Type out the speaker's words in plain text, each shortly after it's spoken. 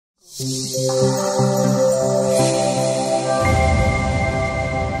ዘውዱ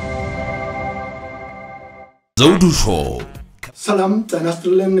ሾው ሰላም ጤና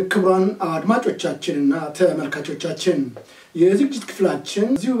ይስጥልን ክቡራን አድማጮቻችንና ተመልካቾቻችን የዝግጅት ክፍላችን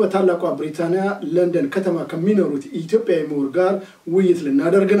እዚሁ በታላቋ ብሪታንያ ለንደን ከተማ ከሚኖሩት ኢትዮጵያዊ ምሁር ጋር ውይይት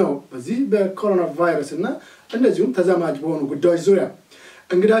ልናደርግ ነው በዚህ በኮሮና ቫይረስ እና እንደዚሁም ተዛማጅ በሆኑ ጉዳዮች ዙሪያ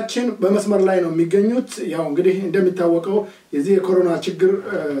እንግዳችን በመስመር ላይ ነው የሚገኙት ያው እንግዲህ እንደሚታወቀው የዚህ የኮሮና ችግር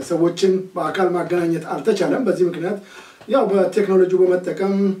ሰዎችን በአካል ማገናኘት አልተቻለም በዚህ ምክንያት ያው በቴክኖሎጂ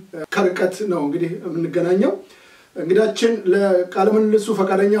በመጠቀም ከርቀት ነው እንግዲህ የምንገናኘው እንግዳችን ለቃለ ምልልሱ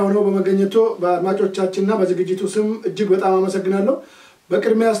ፈቃደኛ ሆነው በመገኘቱ በአድማጮቻችንና በዝግጅቱ ስም እጅግ በጣም አመሰግናለሁ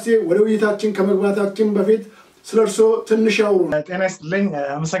በቅድሚያ እስቲ ወደ ውይይታችን ከመግባታችን በፊት ስለርሶ ትንሽ ያውሩ ጤና ይስጥልኝ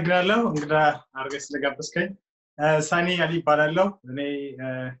አመሰግናለሁ እንግዳ አርገስ ለጋበስከኝ ሳኒ አሊ ይባላልው እኔ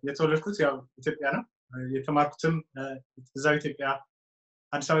የተወለድኩት ያው ኢትዮጵያ ነው የተማርኩትም እዛው ኢትዮጵያ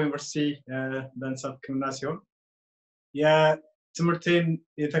አዲስ አበባ ዩንቨርስቲ በእንስሳት ሕክምና ሲሆን የትምህርቴን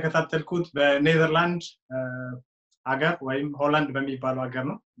የተከታተልኩት በኔዘርላንድ ሀገር ወይም ሆላንድ በሚባለው ሀገር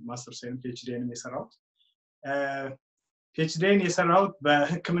ነው ማስተርስ ወይም ፒኤችዲን የሰራሁት ፒኤችዲን የሰራሁት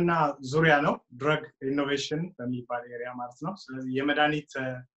በሕክምና ዙሪያ ነው ድረግ ኢኖቬሽን በሚባል ኤሪያ ማለት ነው ስለዚህ የመድኃኒት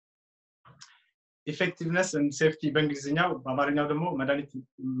ኢፌክቲቭነስ ኤንድ ሴፍቲ በእንግሊዝኛው በአማርኛው ደግሞ መድኃኒት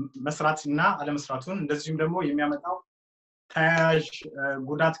መስራትና አለመስራቱን እንደዚሁም ደግሞ የሚያመጣው ተያያዥ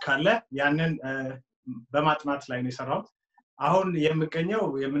ጉዳት ካለ ያንን በማጥናት ላይ ነው የሰራሁት አሁን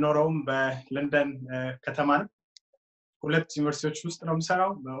የምኖረውም በለንደን ከተማ ነው ሁለት ዩኒቨርሲቲዎች ውስጥ ነው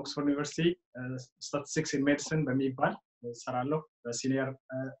የምሰራው በኦክስፎርድ ዩንቨርስቲ ስታቲስቲክስ ኢን ሜዲሲን በሚባል ሰራለሁ በሲኒየር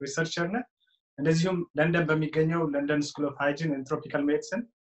ሪሰርቸር ነኝ እንደዚሁም ለንደን በሚገኘው ለንደን ስኩል ኦፍ ሃይጂን ኤንድ ትሮፒካል ሜዲሲን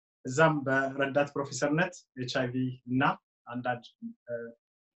እዛም በረዳት ፕሮፌሰርነት ኤችአይቪ እና አንዳንድ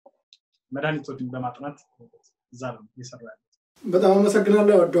መድኃኒቶችን በማጥናት እዛ ነው የሰራው በጣም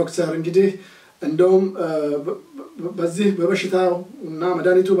አመሰግናለሁ ዶክተር እንግዲህ እንደውም በዚህ በበሽታው እና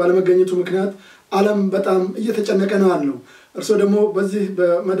መድኃኒቱ ባለመገኘቱ ምክንያት ዓለም በጣም እየተጨነቀ ነው ያለው እርሶ ደግሞ በዚህ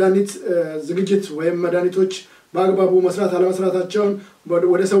በመድኃኒት ዝግጅት ወይም መድኃኒቶች በአግባቡ መስራት አለመስራታቸውን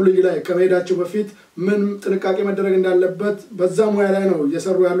ወደ ሰው ልጅ ላይ ከመሄዳቸው በፊት ምን ጥንቃቄ መደረግ እንዳለበት በዛ ሙያ ላይ ነው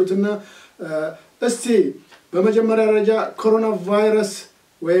እየሰሩ ያሉትና እስቲ በመጀመሪያ ደረጃ ኮሮና ቫይረስ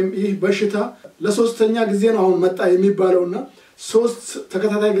ወይም ይህ በሽታ ለሶስተኛ ጊዜ ነው አሁን መጣ የሚባለውና ሶስት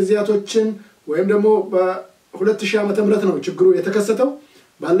ተከታታይ ጊዜያቶችን ወይም ደግሞ በ2000 ዓመተ ምህረት ነው ችግሩ የተከሰተው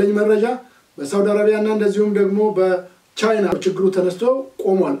ባለኝ መረጃ በሳውዲ አረቢያና እንደዚሁም ደግሞ በቻይና ችግሩ ተነስቶ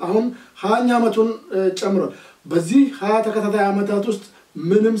ቆሟል አሁን 20 ዓመቱን ጨምሯል በዚህ 20 ተከታታይ ዓመታት ውስጥ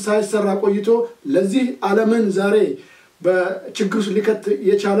ምንም ሳይሰራ ቆይቶ ለዚህ ዓለምን ዛሬ በችግሩ ሊከት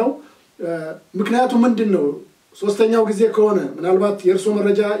የቻለው ምክንያቱ ምንድነው ሶስተኛው ጊዜ ከሆነ ምናልባት የርሶ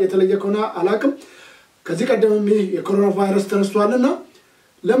መረጃ የተለየ ከሆነ አላቅም ከዚህ ቀደምም የኮሮና ቫይረስ ተነስቷልና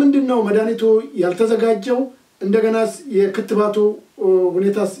ለምንድነው መድኃኒቱ ያልተዘጋጀው እንደገናስ የክትባቱ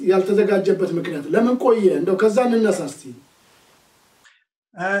ሁኔታስ ያልተዘጋጀበት ምክንያት ለምን ቆየ እንደው ከዛ እንነሳስቲ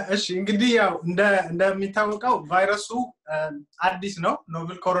እሺ እንግዲህ ያው እንደሚታወቀው ቫይረሱ አዲስ ነው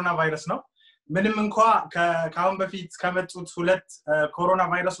ኖቨል ኮሮና ቫይረስ ነው ምንም እንኳን ከአሁን በፊት ከመጡት ሁለት ኮሮና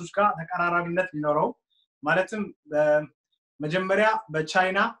ቫይረሶች ጋር ተቀራራቢነት ቢኖረው ማለትም መጀመሪያ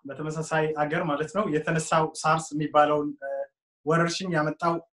በቻይና በተመሳሳይ ሀገር ማለት ነው የተነሳው ሳርስ የሚባለው ወረርሽኝ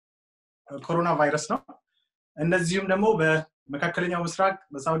ያመጣው ኮሮና ቫይረስ ነው እንደዚሁም ደግሞ በመካከለኛው ምስራቅ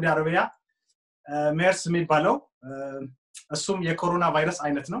በሳውዲ አረቢያ ሜርስ የሚባለው እሱም የኮሮና ቫይረስ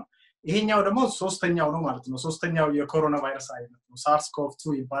አይነት ነው ይሄኛው ደግሞ ሶስተኛው ነው ማለት ነው ሶስተኛው የኮሮና ቫይረስ አይነት ነው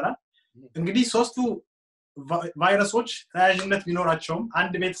SARS-CoV-2 ይባላል እንግዲህ ሶስቱ ቫይረሶች ተያያዥነት ቢኖራቸውም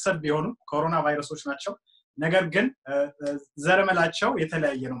አንድ ቤተሰብ ቢሆኑ ኮሮና ቫይረሶች ናቸው ነገር ግን ዘረመላቸው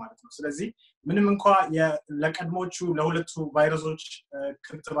የተለያየ ነው ማለት ነው ስለዚህ ምንም እንኳን ለቀድሞቹ ለሁለቱ ቫይረሶች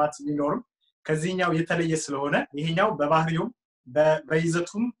ክትባት ቢኖርም ከዚህኛው የተለየ ስለሆነ ይሄኛው በባህሪው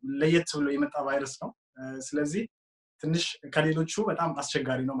በይዘቱም ለየት ብሎ የመጣ ቫይረስ ነው ስለዚህ ትንሽ ከሌሎቹ በጣም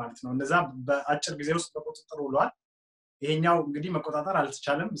አስቸጋሪ ነው ማለት ነው እንደዛ በአጭር ጊዜ ውስጥ በቁጥጥር ውሏል ይሄኛው እንግዲህ መቆጣጠር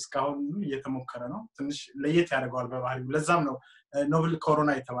አልተቻለም እስካሁን እየተሞከረ ነው ትንሽ ለየት ያደርጋል በባህሪው ለዛም ነው ኖቨል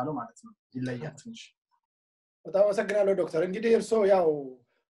ኮሮና የተባለው ማለት ነው ይለያል ትንሽ በጣም አመሰግናለሁ ዶክተር እንግዲህ እርሶ ያው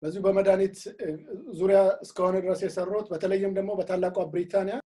በዚህ በመድኃኒት ዙሪያ እስከሆነ ድረስ የሰሩት በተለይም ደግሞ በታላቋ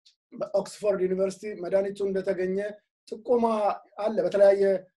ብሪታንያ በኦክስፎርድ ዩኒቨርስቲ መድኃኒቱ እንደተገኘ ጥቆማ አለ በተለያየ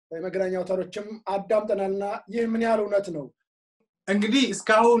መገናኛ አውታሮችም አዳምጠናልና ይህ ምን ያህል እውነት ነው እንግዲህ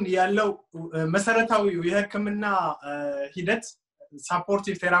እስካሁን ያለው መሰረታዊ የሕክምና ሂደት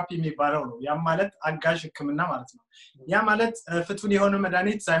ሳፖርቲቭ ቴራፒ የሚባለው ነው ያ ማለት አጋዥ ሕክምና ማለት ነው ያ ማለት ፍቱን የሆነ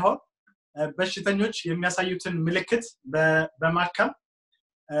መድኃኒት ሳይሆን በሽተኞች የሚያሳዩትን ምልክት በማከም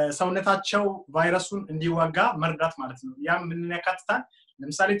ሰውነታቸው ቫይረሱን እንዲዋጋ መርዳት ማለት ነው ያ ምን ያካትታል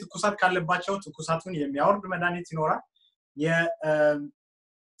ለምሳሌ ትኩሳት ካለባቸው ትኩሳቱን የሚያወርድ መድኃኒት ይኖራል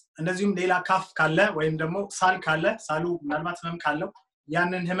እንደዚሁም ሌላ ካፍ ካለ ወይም ደግሞ ሳል ካለ ሳሉ ምናልባት ህመም ካለው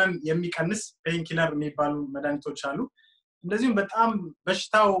ያንን ህመም የሚቀንስ ፔንኪለር የሚባሉ መድኃኒቶች አሉ እንደዚሁም በጣም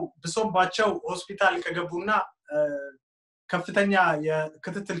በሽታው ብሶባቸው ሆስፒታል ከገቡና ከፍተኛ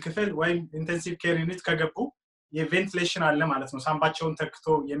የክትትል ክፍል ወይም ኢንቴንሲቭ ኬር ዩኒት ከገቡ የቬንቲሌሽን አለ ማለት ነው ሳምባቸውን ተክቶ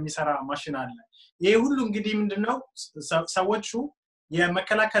የሚሰራ ማሽን አለ ይሄ ሁሉ እንግዲህ ምንድነው ሰዎቹ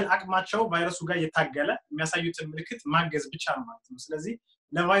የመከላከል አቅማቸው ቫይረሱ ጋር የታገለ የሚያሳዩትን ምልክት ማገዝ ብቻ ነው ማለት ነው ስለዚህ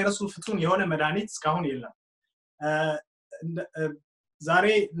ለቫይረሱ ፍቱን የሆነ መድኃኒት እስካሁን የለም ዛሬ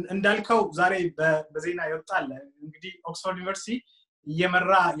እንዳልከው ዛሬ በዜና ይወጣል እንግዲህ ኦክስፎርድ ዩንቨርስቲ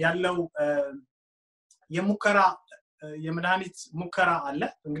እየመራ ያለው የሙከራ የመድኃኒት ሙከራ አለ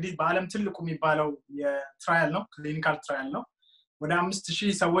እንግዲህ በአለም ትልቁ የሚባለው የትራያል ነው ክሊኒካል ትራያል ነው ወደ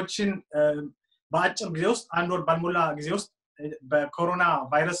 5000 ሰዎችን በአጭር ጊዜ ውስጥ አንድ ወር ባልሞላ ጊዜ ውስጥ በኮሮና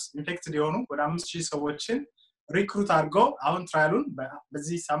ቫይረስ ኢንፌክትድ የሆኑ ወደ 5000 ሰዎችን ሪክሩት አድርጎ አሁን ትራያሉን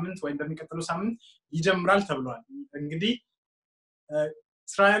በዚህ ሳምንት ወይም በሚቀጥለው ሳምንት ይጀምራል ተብሏል እንግዲህ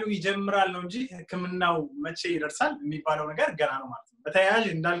ትራያሉ ይጀምራል ነው እንጂ ህክምናው መቼ ይደርሳል የሚባለው ነገር ገና ነው ማለት ነው በተያያዥ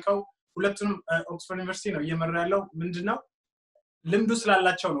እንዳልከው ሁለቱንም ኦክስፎርድ ዩኒቨርሲቲ ነው እየመራ ያለው ምንድነው ልምዱ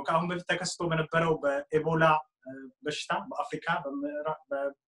ስላላቸው ነው ከአሁን በፊት ተከስቶ በነበረው በኤቦላ በሽታ በአፍሪካ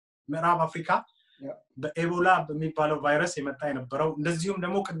በምዕራብ አፍሪካ በኤቦላ በሚባለው ቫይረስ የመጣ የነበረው እንደዚሁም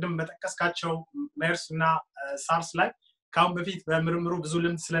ደግሞ ቅድም በተከስካቸው ሜርስ እና ሳርስ ላይ ካሁን በፊት በምርምሩ ብዙ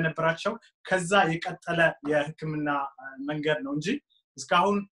ልምድ ስለነበራቸው ከዛ የቀጠለ የህክምና መንገድ ነው እንጂ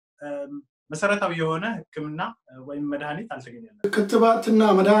እስካሁን መሰረታዊ የሆነ ህክምና ወይም መድኃኒት አልተገኘለም ክትባትና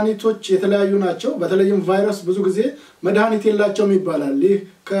መድኃኒቶች የተለያዩ ናቸው በተለይም ቫይረስ ብዙ ጊዜ መድኃኒት የላቸውም ይባላል ይህ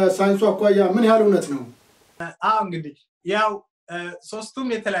ከሳይንሱ አኳያ ምን ያህል እውነት ነው እንግዲህ ያው ሶስቱም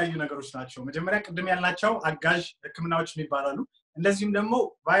የተለያዩ ነገሮች ናቸው መጀመሪያ ቅድም ያልናቸው አጋዥ ህክምናዎች የሚባላሉ እንደዚሁም ደግሞ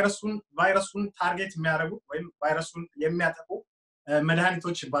ቫይረሱን ታርጌት የሚያደርጉ ወይም ቫይረሱን የሚያጠቁ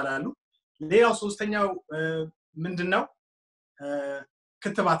መድኃኒቶች ይባላሉ ሌላው ሶስተኛው ምንድነው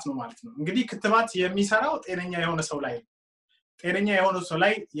ክትባት ነው ማለት ነው እንግዲህ ክትባት የሚሰራው ጤነኛ የሆነ ሰው ላይ ጤነኛ የሆነ ሰው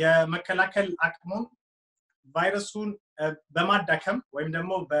ላይ የመከላከል አቅሙን ቫይረሱን በማዳከም ወይም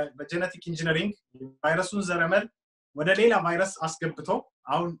ደግሞ በጄኔቲክ ኢንጂነሪንግ ቫይረሱን ዘረመል ወደ ሌላ ቫይረስ አስገብቶ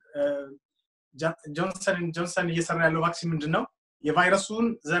አሁን ጆንሰን እየሰራ ያለው ቫክሲን ምንድነው የቫይረሱን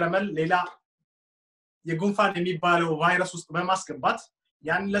ዘረመል ሌላ የጉንፋን የሚባለው ቫይረስ ውስጥ በማስገባት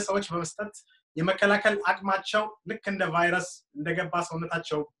ያን ለሰዎች በመስጠት የመከላከል አቅማቸው ልክ እንደ ቫይረስ እንደገባ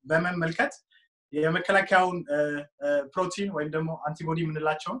ሰውነታቸው በመመልከት የመከላከያውን ፕሮቲን ወይም ደግሞ አንቲቦዲ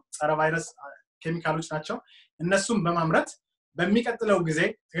ምንላቸው ጸረ ቫይረስ ኬሚካሎች ናቸው እነሱም በማምረት በሚቀጥለው ጊዜ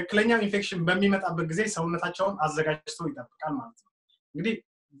ትክክለኛው ኢንፌክሽን በሚመጣበት ጊዜ ሰውነታቸውን አዘጋጅቶ ይጠብቃል ማለት ነው እንግዲህ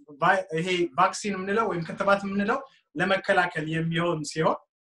ይሄ ቫክሲን ምንለው ወይም ክትባት ምንለው ለመከላከል የሚሆን ሲሆን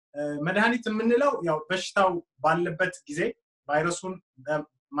መድኃኒት ምንለው ያው በሽታው ባለበት ጊዜ ቫይረሱን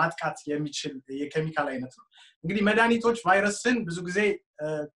ማጥቃት የሚችል የኬሚካል አይነት ነው እንግዲህ መድኃኒቶች ቫይረስን ብዙ ጊዜ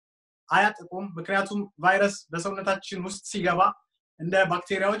አያጠቁም ምክንያቱም ቫይረስ በሰውነታችን ውስጥ ሲገባ እንደ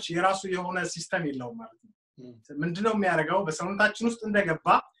ባክቴሪያዎች የራሱ የሆነ ሲስተም የለውም ማለት ነው ምንድነው የሚያደርገው በሰውነታችን ውስጥ እንደገባ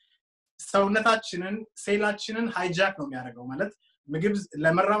ሰውነታችንን ሴላችንን ሃይጃክ ነው የሚያደርገው ማለት ምግብ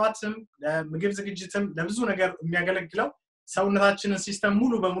ለመራባትም ለምግብ ዝግጅትም ለብዙ ነገር የሚያገለግለው ሰውነታችንን ሲስተም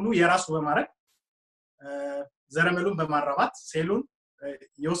ሙሉ በሙሉ የራሱ በማድረግ ዘረመሉን በማራባት ሴሉን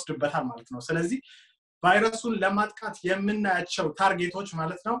ይወስድበታል ማለት ነው ስለዚህ ቫይረሱን ለማጥቃት የምናያቸው ታርጌቶች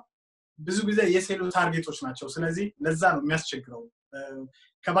ማለት ነው ብዙ ጊዜ የሴሉ ታርጌቶች ናቸው ስለዚህ ለዛ ነው የሚያስቸግረው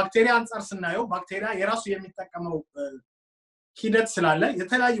ከባክቴሪያ አንፃር ስናየው ባክቴሪያ የራሱ የሚጠቀመው ሂደት ስላለ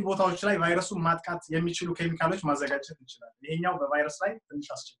የተለያዩ ቦታዎች ላይ ቫይረሱን ማጥቃት የሚችሉ ኬሚካሎች ማዘጋጀት ይችላል ይሄኛው በቫይረስ ላይ ትንሽ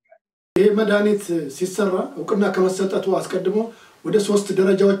አስቸጋሪ ይሄ መድኃኒት ሲሰራ እውቅና ከመሰጠቱ አስቀድሞ ወደ 3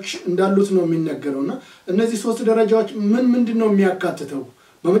 ደረጃዎች እንዳሉት ነው የሚነገረውና እነዚህ 3 ደረጃዎች ምንድነው የሚያካትተው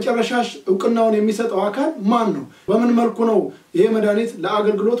በመጨረሻሽ እውቅናውን የሚሰጠው አካል ማን ነው በምን መልኩ ነው ይሄ መድኃኒት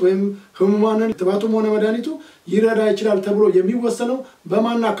ለአገልግሎት ወይም ህሙማንን ክትባቱም ሆነ መድኃኒቱ ይረዳ ይችላል ተብሎ የሚወሰነው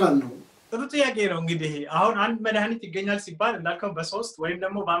በማን አካል ነው ጥሩ ጥያቄ ነው እንግዲህ አሁን አንድ መድኃኒት ይገኛል ሲባል እንዳልከው በ3 ወይም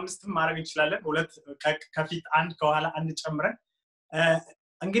ደግሞ በ5 ማድረግ እንችላለን ሁለት ከፊት አንድ ከኋላ አንድ ጨምረን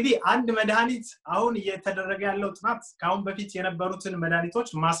እንግዲህ አንድ መድኃኒት አሁን እየተደረገ ያለው ጥናት ካሁን በፊት የነበሩትን መድኃኒቶች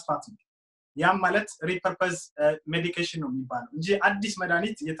ማስፋት ነው ያም ማለት ሪፐርፐዝ ሜዲኬሽን ነው የሚባለው እንጂ አዲስ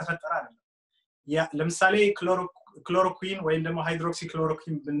መድኃኒት እየተፈጠረ አይደለም ለምሳሌ ክሎሮኩዊን ወይም ደግሞ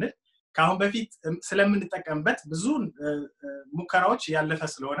ሃይድሮክሲክሎሮኩዊን ብንል ካሁን በፊት ስለምንጠቀምበት ብዙ ሙከራዎች ያለፈ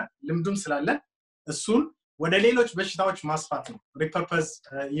ስለሆነ ልምዱም ስላለን እሱን ወደ ሌሎች በሽታዎች ማስፋት ነው ሪፐርፐዝ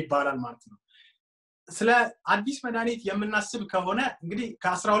ይባላል ማለት ነው ስለ አዲስ መድኃኒት የምናስብ ከሆነ እንግዲህ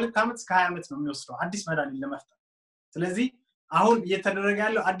ከ12 አመት እስከ 20 አመት ነው የሚወስደው አዲስ መድኃኒት ለመፍጠር ስለዚህ አሁን እየተደረገ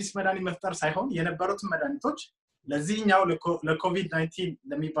ያለው አዲስ መድኃኒት መፍጠር ሳይሆን የነበሩት መድኃኒቶች ለዚህኛው ለኮቪድ-19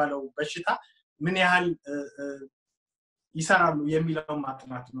 ለሚባለው በሽታ ምን ያህል ይሰራሉ የሚለው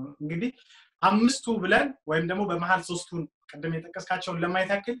ማጥናት ነው እንግዲህ አምስቱ ብለን ወይም ደግሞ በመሃል ሶስቱን ቀደም የተከስካቸውን ለማየት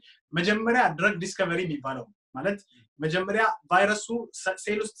ያክል መጀመሪያ ድረግ ዲስከቨሪ የሚባለው ማለት መጀመሪያ ቫይረሱ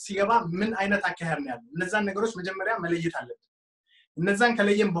ሴል ውስጥ ሲገባ ምን አይነት አካሄድ ነው ያለው እነዛን ነገሮች መጀመሪያ መለየት አለብን እነዛን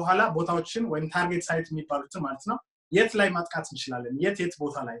ከለየም በኋላ ቦታዎችን ወይም ታርጌት ሳይት የሚባሉት ማለት ነው የት ላይ ማጥቃት እንችላለን የት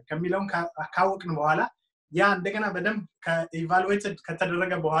ቦታ ላይ ከሚለው ካወቅን በኋላ ያ እንደገና በደንብ ከኢቫሉዌትድ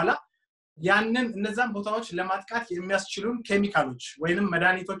ከተደረገ በኋላ ያንን እነዛን ቦታዎች ለማጥቃት የሚያስችሉን ኬሚካሎች ወይንም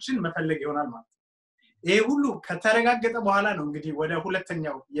መድኃኒቶችን መፈለግ ይሆናል ማለት ነው ይሄ ሁሉ ከተረጋገጠ በኋላ ነው እንግዲህ ወደ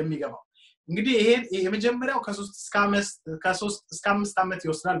ሁለተኛው የሚገባው እንግዲህ ይሄ የመጀመሪያው ከ3 እስከ 5 ዓመት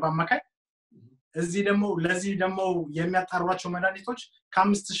ይወስዳል በአማካይ እዚህ ደግሞ ለዚህ ደግሞ የሚያጣሯቸው መድኃኒቶች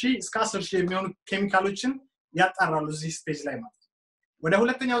ከ5000 እስከ 10000 የሚሆኑ ኬሚካሎችን ያጣራሉ እዚህ ስቴጅ ላይ ማለት ነው ወደ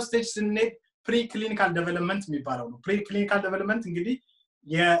ሁለተኛው ስቴጅ ስንሄድ ፕሪ ክሊኒካል ዴቨሎፕመንት የሚባለው ነው ፕሪ ክሊኒካል ዴቨሎፕመንት እንግዲህ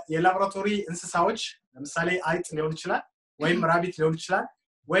የላቦራቶሪ እንስሳዎች ለምሳሌ አይጥ ሊሆን ይችላል ወይም ራቢት ሊሆን ይችላል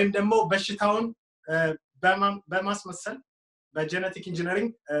ወይም ደግሞ በሽታውን በማስመሰል በጄኔቲክ ኢንጂነሪንግ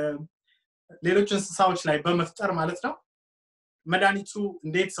ሌሎች እንስሳዎች ላይ በመፍጠር ማለት ነው መድኃኒቱ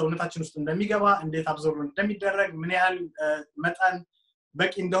እንዴት ሰውነታችን ውስጥ እንደሚገባ እንዴት አብዞርብ እንደሚደረግ ምን ያህል መጠን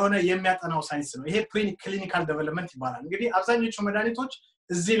በቂ እንደሆነ የሚያጠናው ሳይንስ ነው ይሄ ፕሪ ክሊኒካል ዴቨሎፕመንት ይባላል እንግዲህ አብዛኞቹ መድኃኒቶች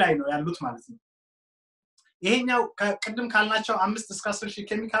እዚህ ላይ ነው ያሉት ማለት ነው ይሄኛው ከቀደም ካልናቸው 5 እስከ 10000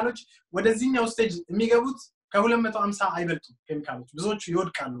 ኬሚካሎች ወደዚህኛው ስቴጅ የሚገቡት ከ250 አይበልጡ ኬሚካሎች ብዙዎቹ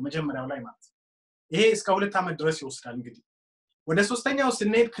ይወድቃሉ መጀመሪያው ላይ ማለት ይሄ እስከ 2 ዓመት ድረስ ይወስዳል እንግዲህ ወደ ሶስተኛው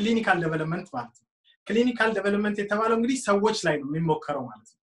ስንሄድ ክሊኒካል ዴቨሎፕመንት ማለት ነው ክሊኒካል ዴቨሎፕመንት የተባለው እንግዲህ ሰዎች ላይ ነው የሚሞከረው ማለት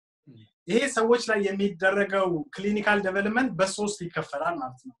ነው ይሄ ሰዎች ላይ የሚደረገው ክሊኒካል ዴቨሎፕመንት በሶስት ይከፈላል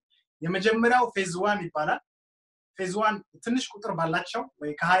ማለት ነው የመጀመሪያው ፌዝ 1 ይባላል ፌዝ 1 ትንሽ ቁጥር ባላቸው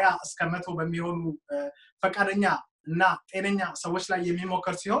ወይ ከ20 እስከ 100 በሚሆኑ ፈቃደኛ እና ጤነኛ ሰዎች ላይ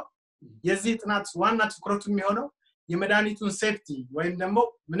የሚሞከር ሲሆን የዚህ ጥናት ዋና ትኩረቱ የሚሆነው የመድኃኒቱን ሴፍቲ ወይም ደግሞ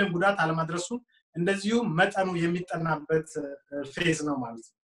ምንም ጉዳት አለማድረሱን እንደዚሁ መጠኑ የሚጠናበት ፌዝ ነው ማለት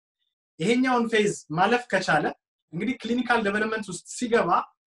ነው ይሄኛውን ፌዝ ማለፍ ከቻለ እንግዲህ ክሊኒካል ዴቨሎፕመንት ውስጥ ሲገባ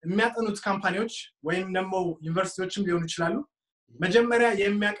የሚያጠኑት ካምፓኒዎች ወይም ደግሞ ዩኒቨርሲቲዎችም ሊሆኑ ይችላሉ መጀመሪያ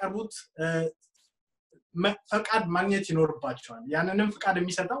የሚያቀርቡት ፈቃድ ማግኘት ይኖርባቸዋል ያንንም ፈቃድ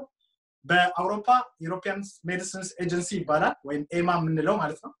የሚሰጠው በአውሮፓ ዩሮፒያን ሜዲሲንስ ኤጀንሲ ይባላል ወይም ኤማ ምንለው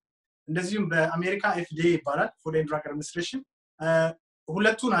ማለት ነው እንደዚሁም በአሜሪካ FDA ይባላል ፉድ ኤንድ ድራግ አድሚኒስትሬሽን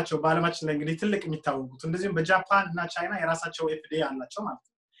ሁለቱ ናቸው በአለማችን ላይ እንግዲህ ትልቅ የሚታወቁት እንደዚሁም በጃፓን እና ቻይና የራሳቸው FDA አላቸው ማለት ነው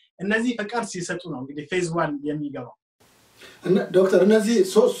እነዚህ ፈቃድ ሲሰጡ ነው እንግዲህ ፌዝ 1 የሚገባው ዶክተር እነዚህ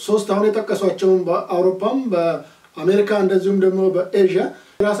ሶስት አሁን የተጠቀሷቸው በአውሮፓም በአሜሪካ እንደዚሁም ደግሞ በኤዥያ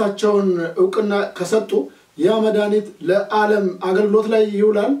ራሳቸውን ዕውቅና ከሰጡ ያ መድኃኒት ለዓለም አገልግሎት ላይ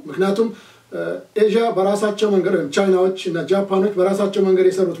ይውላል ምክንያቱም ኤዥያ በራሳቸው መንገድ ቻይናዎች እና ጃፓኖች በራሳቸው መንገድ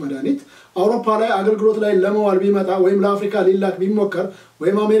የሰሩት መድኃኒት አውሮፓ ላይ አገልግሎት ላይ ለመዋል ቢመጣ ወይም ለአፍሪካ ሊላክ ቢሞከር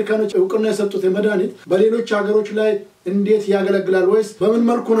ወይም አሜሪካኖች ዕውቅና የሰጡት የመድኃኒት በሌሎች ሀገሮች ላይ እንዴት ያገለግላል ወይስ በምን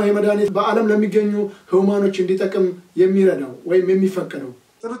መልኩ ነው የመድኃኒት በዓለም ለሚገኙ ህሙማኖች እንዲጠቅም የሚረዳው ወይም የሚፈቀደው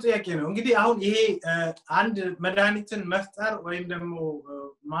ጥሩ ጥያቄ ነው እንግዲህ አሁን ይሄ አንድ መድኃኒትን መፍጠር ወይም ደግሞ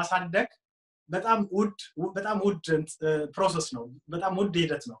ማሳደግ በጣም ውድ ፕሮሰስ ነው በጣም ውድ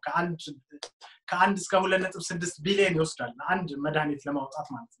ሂደት ነው ከአንድ እስከ 2.6 ቢሊዮን ይወስዳል አንድ መድኃኒት ለማውጣት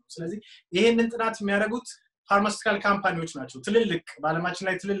ማለት ነው ስለዚህ ይሄንን ጥናት የሚያደርጉት ፋርማሲቲካል ካምፓኒዎች ናቸው ትልልቅ በአለማችን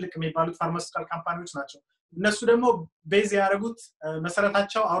ላይ ትልልቅ የሚባሉት ፋርማሲቲካል ካምፓኒዎች ናቸው እነሱ ደግሞ ቤዝ ያደረጉት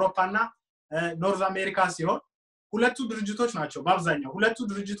መሰረታቸው አውሮፓና ኖርዝ አሜሪካ ሲሆን ሁለቱ ድርጅቶች ናቸው በአብዛኛው ሁለቱ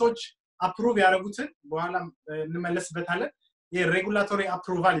ድርጅቶች አፕሩቭ ያደረጉትን በኋላ እንመለስበታለን የሬጉላቶሪ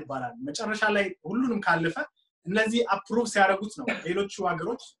አፕሩቫል ይባላል መጨረሻ ላይ ሁሉንም ካለፈ እነዚህ አፕሩቭ ሲያደርጉት ነው ሌሎቹ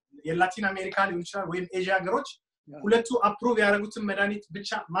ሀገሮች የላቲን አሜሪካ ሊሆን ይችላል ወይም ኤዥያ ሀገሮች ሁለቱ አፕሩቭ ያደረጉትን መድኃኒት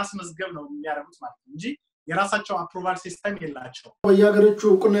ብቻ ማስመዝገብ ነው የሚያደርጉት ማለት ነው እንጂ የራሳቸው አፕሩቫል ሲስተም የላቸው በየሀገሮቹ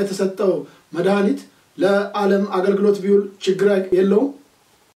ዕውቅና የተሰጠው መድኃኒት ለዓለም አገልግሎት ቢውል ችግር የለውም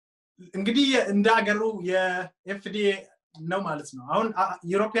እንግዲህ እንደ ሀገሩ የኤፍዲኤ ነው ማለት ነው አሁን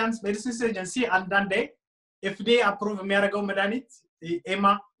ዩሮፒያን ሜዲሲንስ ኤጀንሲ አንዳንዴ FDA አፕሩቭ የሚያደርገው መድኃኒት ኤማ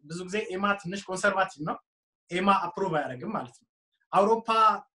ብዙ ጊዜ ኤማ ትንሽ ኮንሰርቫቲቭ ነው ኤማ አፕሩቭ ያደርግም ማለት ነው አውሮፓ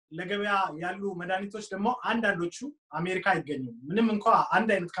ለገበያ ያሉ መድኃኒቶች ደግሞ አንዳንዶቹ አሜሪካ አይገኙም ምንም እንኳን አንድ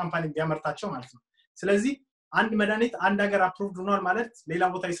አይነት ካምፓኒ ቢያመርታቸው ማለት ነው ስለዚህ አንድ መድኃኒት አንድ ሀገር አፕሩቭድ ሆኗል ማለት ሌላ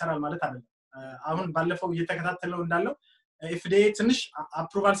ቦታ ይሰራል ማለት አይደለም አሁን ባለፈው እየተከታተለው እንዳለው FDA ትንሽ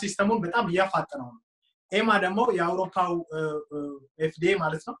አፕሩቫል ሲስተሙን በጣም ያፋጠነው ነው ኤማ ደግሞ የአውሮፓው FDA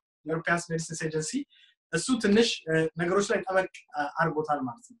ማለት ነው ዩሮፒያን ሜዲሲንስ ኤጀንሲ እሱ ትንሽ ነገሮች ላይ ጠበቅ አርጎታል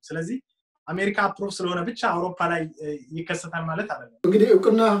ማለት ነው ስለዚህ አሜሪካ አፕሮቭ ስለሆነ ብቻ አውሮፓ ላይ ይከሰታል ማለት አይደለም እንግዲህ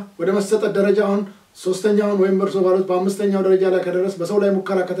እውቅና ወደ መሰጠት ደረጃውን ሶስተኛውን ወይም በርሶ ባሉት በአምስተኛው ደረጃ ላይ ከደረስ በሰው ላይ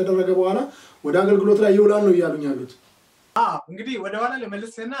ሙከራ ከተደረገ በኋላ ወደ አገልግሎት ላይ ይውላል ነው ያሉኝ ያሉት እንግዲህ ወደ ኋላ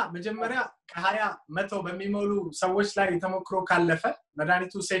ለመልስና መጀመሪያ ከ20 100 በሚሞሉ ሰዎች ላይ ተሞክሮ ካለፈ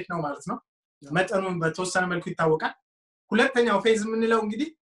መድኃኒቱ ሴፍ ነው ማለት ነው መጠኑን በተወሰነ መልኩ ይታወቃል ሁለተኛው ፌዝ ምንለው እንግዲህ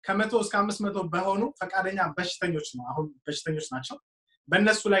ከ100 እስከ 500 በሆኑ ፈቃደኛ በሽተኞች ነው አሁን በሽተኞች ናቸው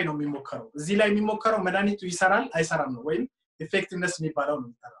በእነሱ ላይ ነው የሚሞከረው እዚህ ላይ የሚሞከረው መድኃኒቱ ይሰራል አይሰራም ነው ወይም ኢፌክቲቭነስ የሚባለው ነው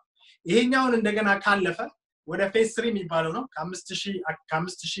የሚጠራው ይሄኛውን እንደገና ካለፈ ወደ ፌዝ 3 የሚባለው ነው ከ1000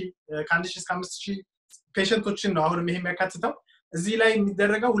 እስከ 5000 ፔሸንቶችን ነው አሁን የሚያካትተው እዚህ ላይ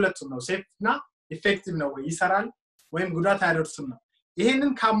የሚደረገው ሁለቱም ነው ሴፍ እና ኢፌክቲቭ ነው ወይ ይሰራል ወይም ጉዳት አያደርስም ነው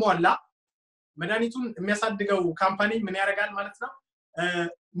ይሄንን ካሟላ መድኃኒቱን የሚያሳድገው ካምፓኒ ምን ያደርጋል ማለት ነው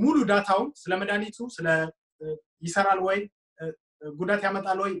ሙሉ ዳታውን ስለ መድኃኒቱ ስለ ይሰራል ወይ ጉዳት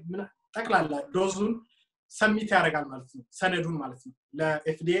ያመጣል ወይ ጠቅላላ ዶዙን ሰሚት ያደርጋል ማለት ነው ሰነዱን ማለት ነው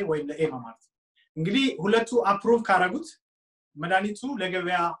ለኤፍዲኤ ወይ ለኤማ ማለት ነው እንግዲህ ሁለቱ አፕሩቭ ካረጉት መድኃኒቱ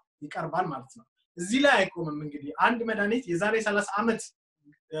ለገበያ ይቀርባል ማለት ነው እዚህ ላይ አይቆምም እንግዲህ አንድ መድኃኒት የዛሬ 30 አመት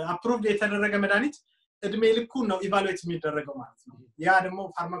አፕሩቭድ የተደረገ መድኃኒት እድሜ ልኩ ነው ኢቫሉዌት የሚደረገው ማለት ነው ያ ደግሞ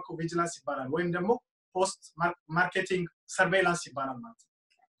ፋርማኮቪጂላንስ ይባላል ወይም ደግሞ ፖስት ማርኬቲንግ ሰርቬይላንስ ይባላል ማለት ነው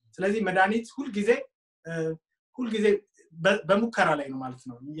ስለዚህ መድኃኒት ሁሉ ጊዜ በሙከራ ላይ ነው ማለት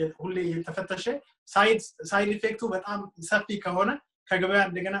ነው ሁሌ የተፈተሸ ሳይድ ኢፌክቱ በጣም ሰፊ ከሆነ ከገበያ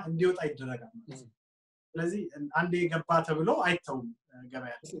እንደገና እንዲወጣ ይደረጋል ስለዚህ አንዴ ገባ ተብሎ አይተውም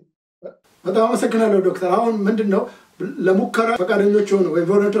ገበያ በጣም አመሰግናለሁ ዶክተር አሁን ምንድነው ለሙከራ ፈቃደኞች ሆኑ ወይ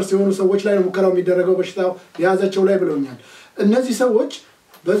ቮለንተርስ የሆኑ ሰዎች ላይ ሙከራው የሚደረገው በሽታው ያዛቸው ላይ ብለውኛል እነዚህ ሰዎች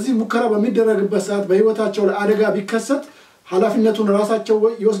በዚህ ሙከራ በሚደረግበት ሰዓት በህይወታቸው ላይ አደጋ ቢከሰት ኃላፊነቱን ራሳቸው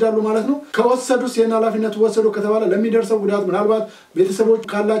ይወስዳሉ ማለት ነው ከወሰዱስ የና ኃላፊነቱ ወሰዱ ከተባለ ለሚደርሰው ጉዳት ምናልባት ቤተሰቦች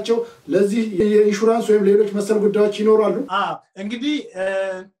ካላቸው ለዚህ የኢንሹራንስ ወይም ሌሎች መሰል ጉዳዮች ይኖራሉ እንግዲህ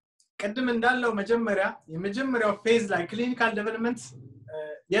ቀደም እንዳለው የመጀመሪያው ፌዝ ላይ ክሊኒካል ዴቨሎፕመንት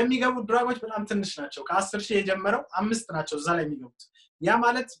የሚገቡ ድራጎች በጣም ትንሽ ናቸው ከ10000 የጀመረው 5 ናቸው እዛ ላይ የሚገቡት ያ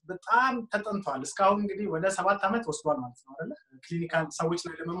ማለት በጣም ተጠንቷል እስካሁን እንግዲህ ወደ 7 አመት ወስዷል ማለት ነው አይደል ክሊኒካል ሰዎች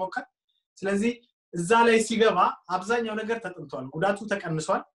ላይ ለመሞከር ስለዚህ እዛ ላይ ሲገባ አብዛኛው ነገር ተጠንቷል ጉዳቱ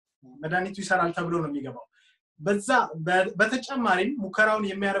ተቀንሷል መድኃኒቱ ይሰራል ተብሎ ነው የሚገባው በዛ በተጨማሪም ሙከራውን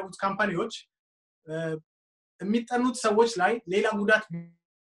የሚያደርጉት ካምፓኒዎች የሚጠኑት ሰዎች ላይ ሌላ ጉዳት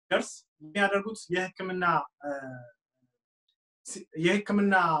ደርስ የሚያደርጉት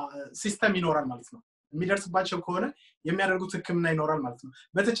የህክምና ሲስተም ይኖራል ማለት ነው የሚደርስባቸው ከሆነ የሚያደርጉት ህክምና ይኖራል ማለት ነው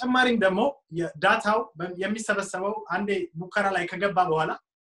በተጨማሪም ደግሞ ዳታው የሚሰበሰበው አንዴ ሙከራ ላይ ከገባ በኋላ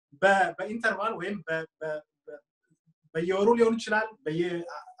በኢንተርቫል ወይም በየወሩ ሊሆን ይችላል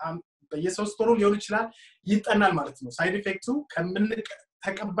በየሶስት ወሩ ሊሆን ይችላል ይጠናል ማለት ነው ሳይድ ኢፌክቱ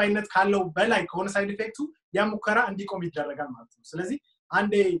ተቀባይነት ካለው በላይ ከሆነ ሳይድ ኢፌክቱ ያ ሙከራ እንዲቆም ይደረጋል ማለት ነው ስለዚህ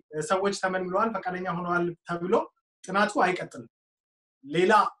አንዴ ሰዎች ተመልምለዋል ፈቃደኛ ሆነዋል ተብሎ ጥናቱ አይቀጥልም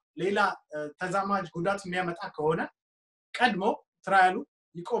ሌላ ተዛማጅ ጉዳት የሚያመጣ ከሆነ ቀድሞ ትራያሉ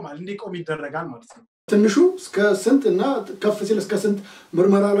ይቆማል እንዲቆም ይደረጋል ማለት ነው ትንሹ እስከ ስንት እና ከፍ ሲል እስከ ስንት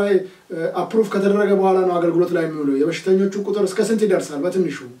ምርመራ ላይ አፕሩቭ ከተደረገ በኋላ ነው አገልግሎት ላይ የሚውለው የበሽተኞቹ ቁጥር እስከ ስንት ይደርሳል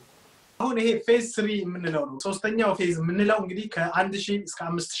በትንሹ አሁን ይሄ ፌዝ 3 የምንለው ነው ሶስተኛው ፌዝ የምንለው እንግዲህ ከ1000 እስከ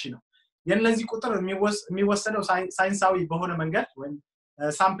 5000 ነው የነዚህ ቁጥር የሚወሰደው ሳይንሳዊ በሆነ መንገድ ወይም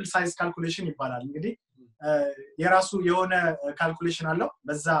ሳምፕል ሳይዝ ካልኩሌሽን ይባላል እንግዲህ የራሱ የሆነ ካልኩሌሽን አለው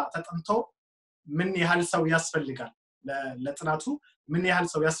በዛ ተጠንቶ ምን ያህል ሰው ያስፈልጋል ለጥናቱ ምን ያህል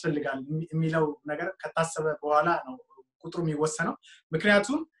ሰው ያስፈልጋል የሚለው ነገር ከታሰበ በኋላ ነው ቁጥሩ የሚወሰነው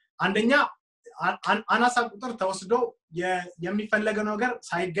ምክንያቱም አንደኛ አናሳ ቁጥር ተወስዶ የሚፈልገው ነገር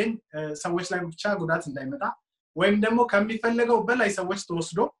ሳይገኝ ሰዎች ላይ ብቻ ጉዳት እንዳይመጣ ወይም ደግሞ ከሚፈልገው በላይ ሰዎች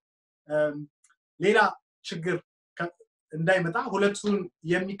ተወስዶ ሌላ ችግር እንዳይመጣ ሁለቱን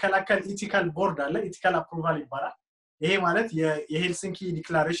የሚከላከል ኢቲካል ቦርድ አለ ኢቲካል አፕሩቫል ይባላል ይሄ ማለት የሄልሲንኪ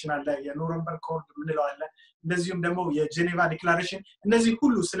ዲክላሬሽን አለ የኑረምበርግ ኮድ ምንለው አለ እንደዚሁም ደግሞ የጄኔቫ ዲክላሬሽን እነዚህ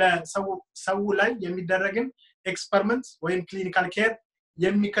ሁሉ ስለ ሰው ላይ የሚደረግን ኤክስፐሪመንት ወይም ክሊኒካል ኬር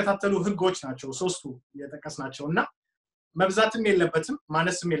የሚከታተሉ ህጎች ናቸው ሶስቱ የተቀስናቸውና መብዛትም የለበትም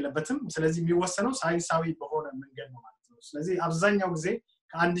ማነስም የለበትም ስለዚህ የሚወሰነው ሳይንሳዊ በሆነ መንገድ ነው ማለት ነው ስለዚህ አብዛኛው ጊዜ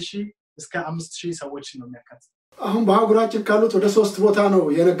ከ1000 እስከ 5000 ሰዎች ነው የሚያካትተው አሁን በአህጉራችን ካሉት ወደ 3 ቦታ ነው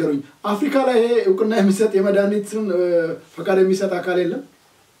የነገሩኝ አፍሪካ ላይ ይሄ እውቅና የሚሰጥ የመድኃኒትን ፈቃድ የሚሰጥ አካል የለም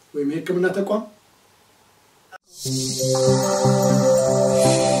ወይም የህክምና ተቋም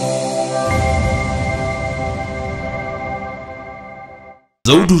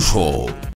ዘውዱ ሾው